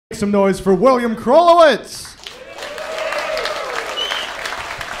Make some noise for William Krolowitz.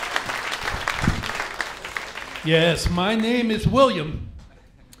 Yes, my name is William.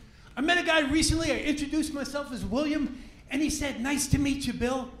 I met a guy recently, I introduced myself as William, and he said, "Nice to meet you,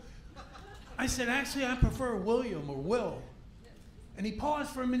 Bill." I said, "Actually, I prefer William or Will." And he paused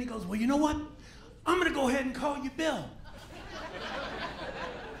for a minute, he goes, "Well, you know what? I'm gonna go ahead and call you Bill."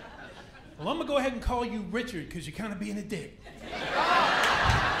 "Well, I'm gonna go ahead and call you Richard, because you're kind of being a dick."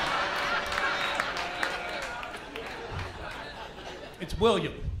 It's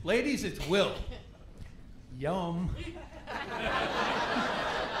William. Ladies, it's Will. Yum.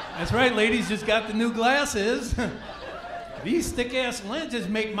 That's right, ladies, just got the new glasses. These thick-ass lenses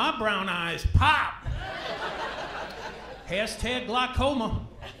make my brown eyes pop. Hashtag glaucoma.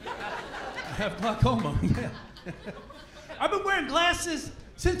 I have glaucoma, yeah. I've been wearing glasses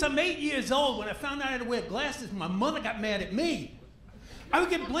since I'm 8 years old. When I found out I had to wear glasses, my mother got mad at me. I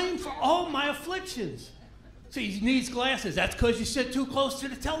would get blamed for all my afflictions. So he needs glasses. That's because you sit too close to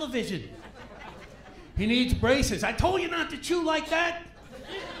the television. He needs braces. I told you not to chew like that.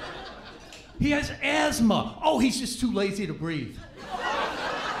 He has asthma. Oh, he's just too lazy to breathe.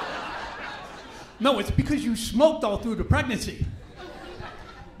 No, it's because you smoked all through the pregnancy.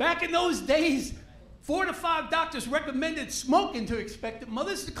 Back in those days, 4 to 5 doctors recommended smoking to expectant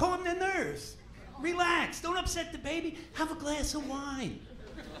mothers to calm their nerves. Relax, don't upset the baby, have a glass of wine.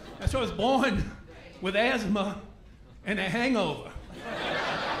 That's why I was born with asthma and a hangover.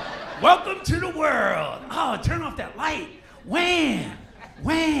 Welcome to the world. Oh, turn off that light. Wham,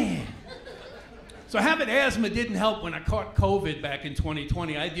 wham. So having asthma didn't help when I caught COVID back in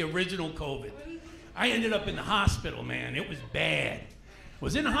 2020. I had the original COVID. I ended up in the hospital, man. It was bad. I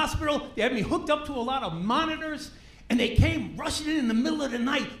was in the hospital. They had me hooked up to a lot of monitors, and they came rushing in the middle of the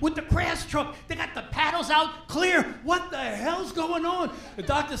night with the crash truck. They got the paddles out, clear. What the hell's going on? The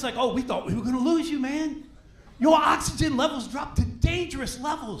doctor's like, "Oh, we thought we were going to lose you, man. Your oxygen levels dropped to dangerous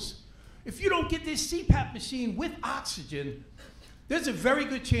levels. If you don't get this CPAP machine with oxygen, there's a very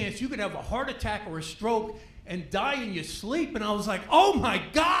good chance you could have a heart attack or a stroke and die in your sleep." And I was like, "Oh my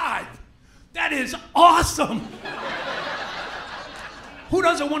God, that is awesome." Who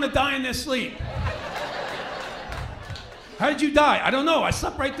doesn't want to die in their sleep? How did you die? I don't know. I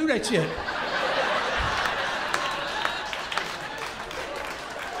slept right through that shit.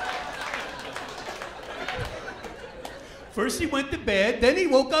 First he went to bed, then he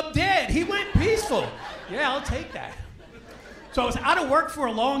woke up dead. He went peaceful. Yeah, I'll take that. So I was out of work for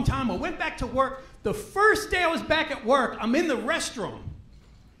a long time. I went back to work. The first day I was back at work, I'm in the restroom.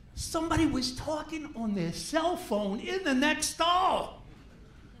 Somebody was talking on their cell phone in the next stall.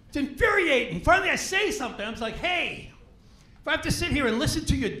 It's infuriating. Finally I say something. I was like, "Hey, if I have to sit here and listen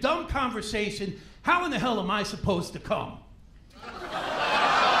to your dumb conversation, how in the hell am I supposed to come?"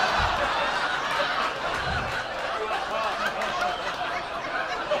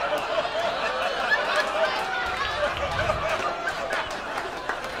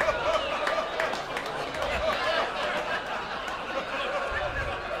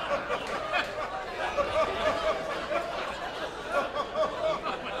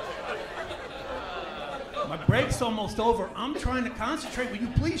 Break's almost over. I'm trying to concentrate. Will you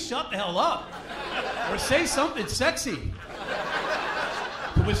please shut the hell up? Or say something sexy.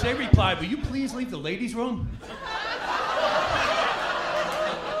 To which they replied, "Will you please leave the ladies' room?"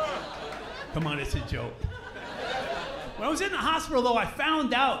 Come on, it's a joke. When I was in the hospital, though, I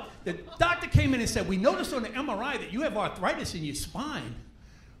found out the doctor came in and said, "We noticed on the MRI that you have arthritis in your spine."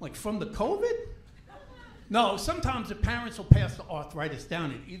 Like, from the COVID? No, sometimes the parents will pass the arthritis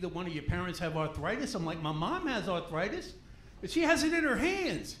down, and either one of your parents have arthritis. I'm like, "My mom has arthritis, but she has it in her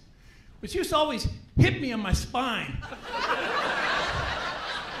hands. But she used to always hit me in my spine."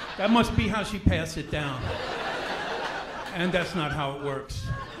 That must be how she passed it down. And that's not how it works.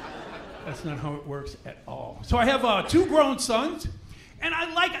 That's not how it works at all. So I have 2 grown sons, and I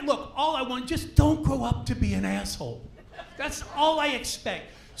like it. Look, all I want, just don't grow up to be an asshole. That's all I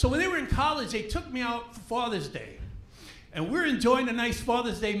expect. So when they were in college, they took me out for Father's Day. And we're enjoying a nice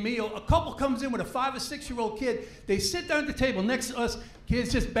Father's Day meal. A couple comes in with a 5 or 6-year-old kid. They sit down at the table next to us,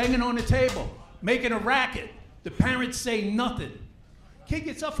 kids just banging on the table, making a racket. The parents say nothing. Kid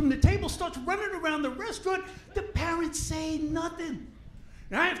gets up from the table, starts running around the restaurant. The parents say nothing.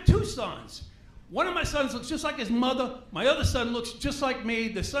 Now I have 2 sons. One of my sons looks just like his mother. My other son looks just like me.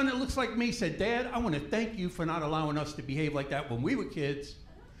 The son that looks like me said, "Dad, I want to thank you for not allowing us to behave like that when we were kids.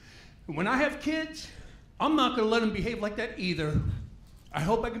 When I have kids, I'm not going to let them behave like that either. I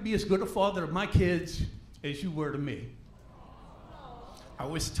hope I can be as good a father to my kids as you were to me." I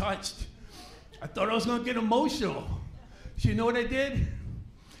was touched. I thought I was going to get emotional. So you know what I did?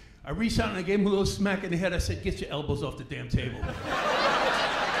 I reached out and I gave him a little smack in the head. I said, get your elbows off the damn table.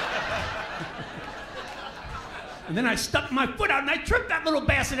 And then I stuck my foot out and I tripped that little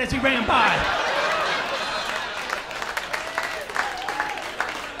bastard as he ran by.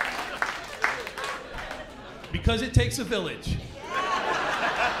 Because it takes a village.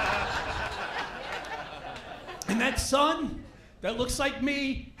 And that son that looks like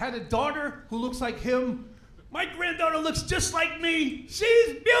me had a daughter who looks like him. My granddaughter looks just like me. She's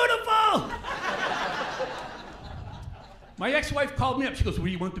beautiful. My ex-wife called me up. She goes, well,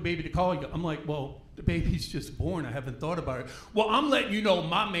 you want the baby to call you? I'm like, well, the baby's just born. I haven't thought about it. Well, I'm letting you know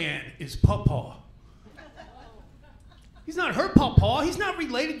my man is Pawpaw. He's not her Pawpaw. He's not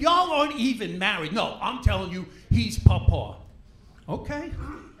related. Y'all aren't even married. No, I'm telling you, he's Pawpaw. Okay.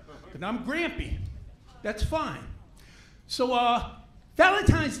 But I'm Grampy. That's fine. So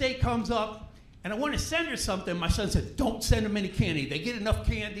Valentine's Day comes up, and I want to send her something. My son said, don't send them any candy. They get enough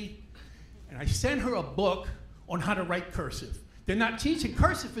candy. And I sent her a book on how to write cursive. They're not teaching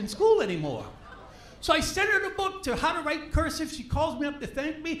cursive in school anymore. So I sent her the book to how to write cursive. She calls me up to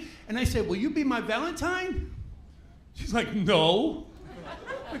thank me, and I said, will you be my Valentine? She's like, no.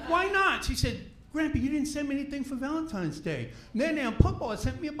 Like, why not? She said, Grandpa, you didn't send me anything for Valentine's Day. Nana and Pawpaw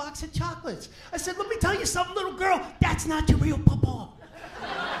sent me a box of chocolates. I said, let me tell you something, little girl. That's not your real Pawpaw.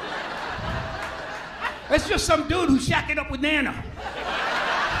 That's just some dude who's shacking up with Nana.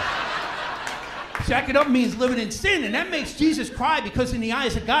 Shacking up means living in sin, and that makes Jesus cry because in the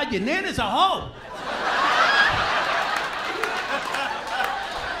eyes of God, your Nana's a hoe.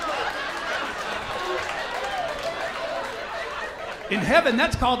 In heaven,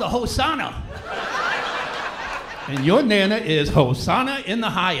 that's called the Hosanna. And your Nana is Hosanna in the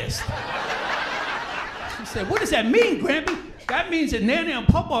highest. She said, what does that mean, Grampy? That means that Nana and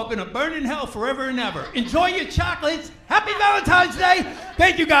Pawpaw are going to burn in hell forever and ever. Enjoy your chocolates. Happy Valentine's Day.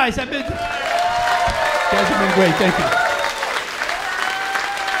 Thank you, guys. You guys have been great. Thank you.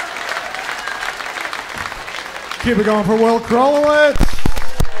 Keep it going for Will Krolowitz.